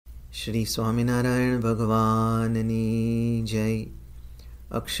श्री स्वामीनारायण भगवाननी जय।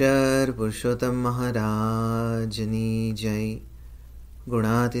 अक्षर पुरुषोत्तम महाराजनी जय।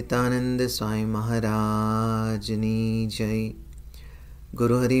 गुणातीतानंद स्वामी महाराजनी जय।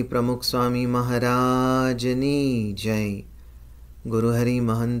 गुरुहरि प्रमुख स्वामी महाराजनी जय। गुरुहरि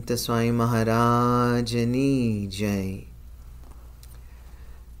महंत स्वामी महाराजनी जय।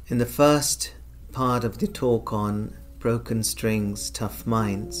 In the first part of the talk on broken strings, tough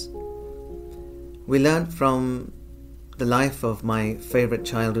minds, we learned from the life of my favorite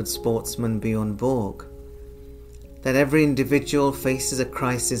childhood sportsman Bjorn Borg that every individual faces a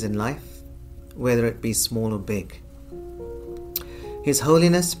crisis in life, whether it be small or big. His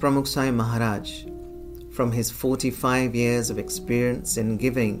Holiness Pramukh Sai Maharaj, from his 45 years of experience in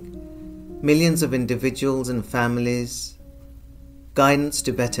giving millions of individuals and families guidance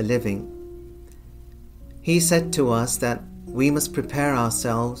to better living, he said to us that we must prepare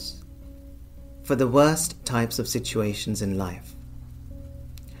ourselves for the worst types of situations in life.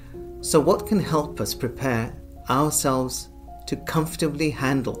 So what can help us prepare ourselves to comfortably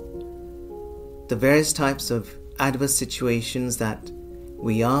handle the various types of adverse situations that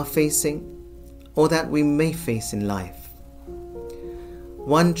we are facing or that we may face in life?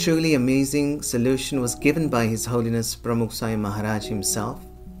 One truly amazing solution was given by His Holiness Pramukh Sai Maharaj himself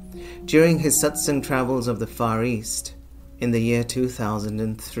during his satsang travels of the Far East in the year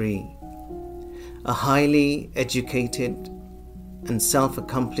 2003. A highly educated and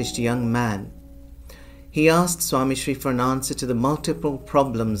self-accomplished young man, he asked Swami Shri for an answer to the multiple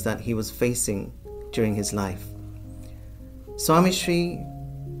problems that he was facing during his life. Swami Shri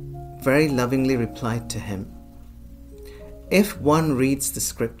very lovingly replied to him, if one reads the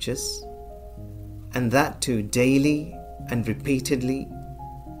scriptures, and that too daily and repeatedly,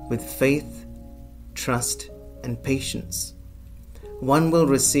 with faith, trust, and patience, one will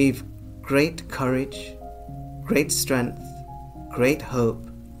receive great courage, great strength, great hope,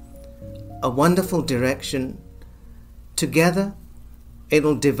 a wonderful direction. Together, it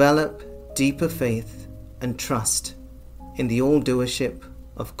will develop deeper faith and trust in the all-doership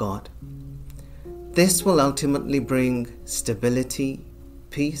of God. This will ultimately bring stability,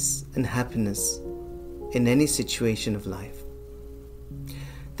 peace, and happiness in any situation of life.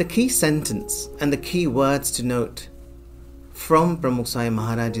 The key sentence and the key words to note from Pramukh Sai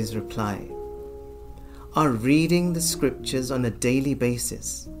Maharaj's reply are reading the scriptures on a daily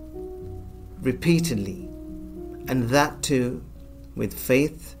basis, repeatedly, and that too with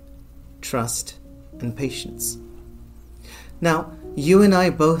faith, trust, and patience. Now, you and I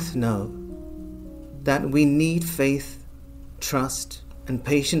both know that we need faith, trust, and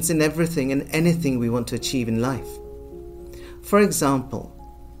patience in everything and anything we want to achieve in life. For example,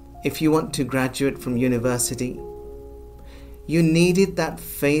 if you want to graduate from university, you needed that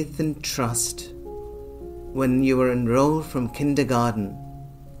faith and trust when you were enrolled from kindergarten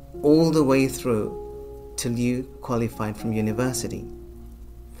all the way through till you qualified from university.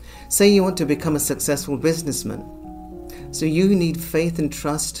 Say you want to become a successful businessman, so you need faith and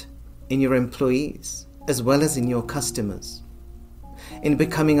trust in your employees as well as in your customers. In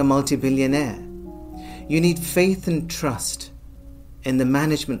becoming a multi-billionaire, you need faith and trust in the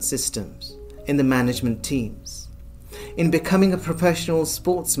management systems, in the management teams. In becoming a professional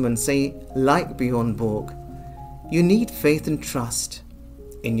sportsman, say like Bjorn Borg, you need faith and trust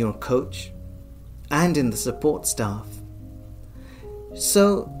in your coach and in the support staff.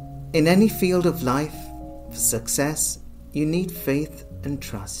 So, in any field of life, for success, you need faith and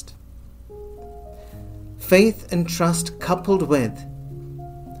trust. Faith and trust coupled with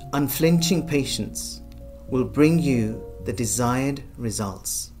unflinching patience will bring you the desired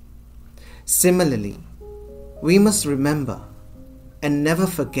results. Similarly, we must remember and never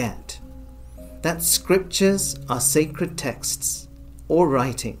forget that scriptures are sacred texts or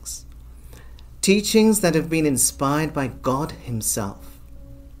writings, teachings that have been inspired by God Himself.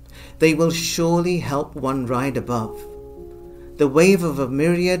 They will surely help one ride above the wave of a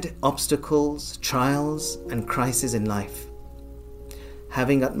myriad obstacles, trials, and crises in life.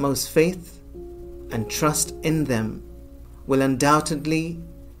 Having utmost faith and trust in them will undoubtedly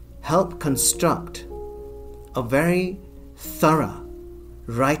help construct a very thorough,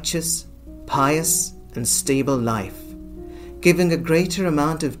 righteous, pious, and stable life, giving a greater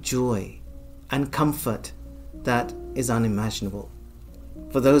amount of joy and comfort that is unimaginable.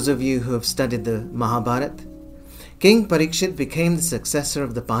 For those of you who have studied the Mahabharata, King Parikshit became the successor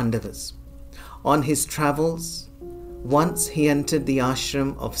of the Pandavas. On his travels, once he entered the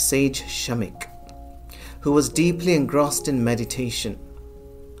ashram of sage Shamik, who was deeply engrossed in meditation.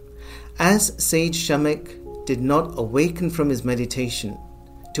 As sage Shamik did not awaken from his meditation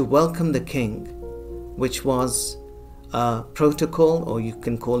to welcome the king, which was a protocol, or you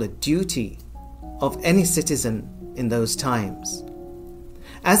can call it duty, of any citizen in those times.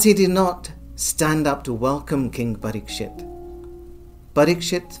 As he did not stand up to welcome King Parikshit,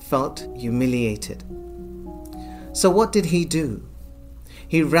 Parikshit felt humiliated. So what did he do?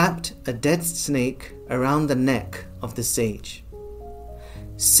 He wrapped a dead snake around the neck of the sage.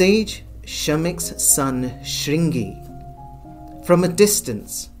 Sage Shamik's son Shringi, from a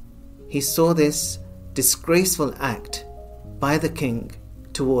distance, he saw this disgraceful act by the king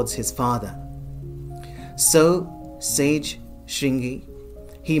towards his father. So sage Shringi,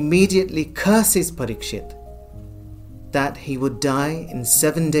 he immediately curses Parikshit that he would die in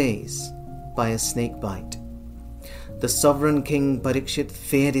 7 days by a snake bite. The sovereign king Parikshit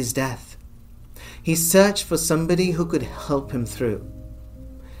feared his death. He searched for somebody who could help him through.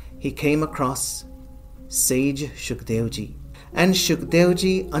 He came across sage Shukdevji, and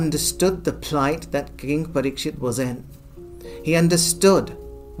Shukdevji understood the plight that King Parikshit was in. He understood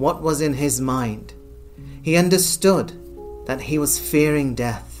what was in his mind. He understood that he was fearing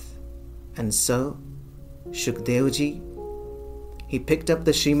death. And so, Shukdevji, he picked up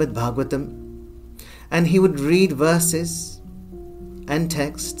the Srimad Bhagavatam, and he would read verses and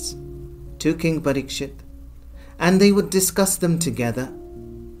texts to King Parikshit, and they would discuss them together.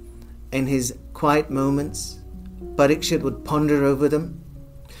 In his quiet moments, Parikshit would ponder over them.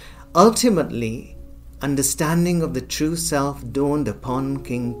 Ultimately, understanding of the true self dawned upon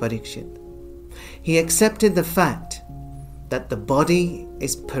King Parikshit. He accepted the fact that the body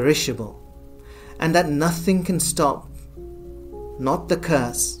is perishable and that nothing can stop, not the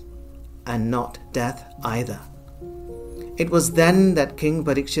curse and not death either. It was then that King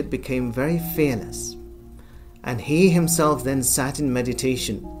Parikshit became very fearless, and he himself then sat in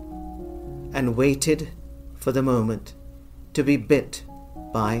meditation and waited for the moment to be bit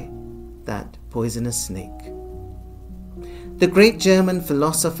by that poisonous snake. The great German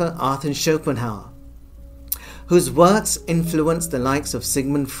philosopher Arthur Schopenhauer, whose works influenced the likes of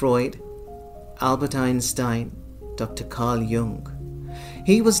Sigmund Freud, Albert Einstein, Dr. Carl Jung,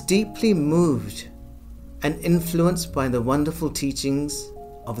 he was deeply moved and influenced by the wonderful teachings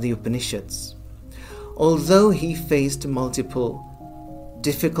of the Upanishads. Although he faced multiple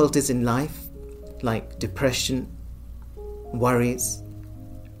difficulties in life, like depression, worries,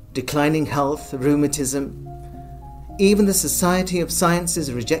 declining health, rheumatism, even the Society of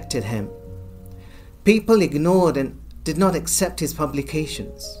Sciences rejected him. People ignored and did not accept his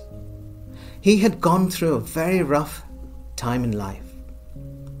publications. He had gone through a very rough time in life,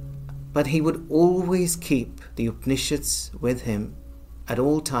 but he would always keep the Upanishads with him at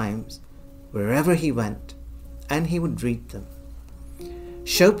all times, wherever he went, and he would read them.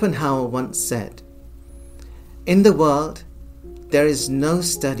 Schopenhauer once said, "In the world, there is no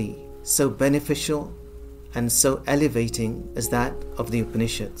study so beneficial and so elevating as that of the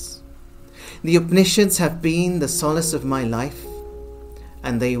Upanishads. The Upanishads have been the solace of my life,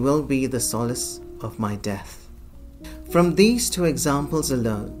 and they will be the solace of my death." From these two examples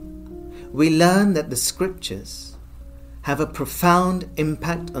alone, we learn that the scriptures have a profound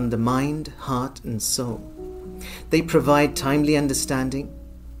impact on the mind, heart, and soul. They provide timely understanding,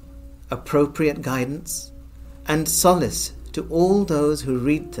 appropriate guidance, and solace to all those who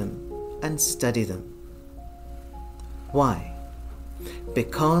read them and study them. Why?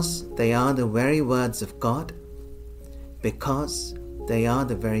 Because they are the very words of God, because they are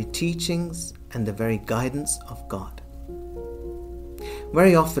the very teachings and the very guidance of God.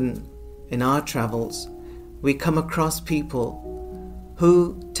 Very often in our travels, we come across people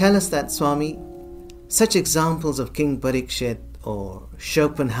who tell us that, Swami, such examples of King Parikshit or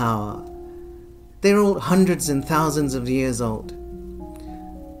Schopenhauer, they're all hundreds and thousands of years old.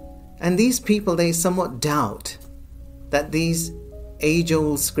 And these people, they somewhat doubt that these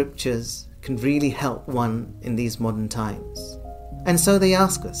age-old scriptures can really help one in these modern times. And so they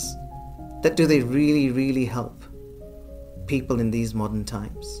ask us, that do they really help people in these modern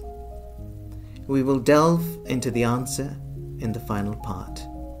times? We will delve into the answer in the final part.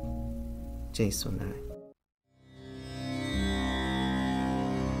 Jai Swaminarayan.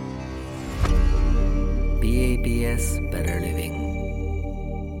 BAPS Better Living.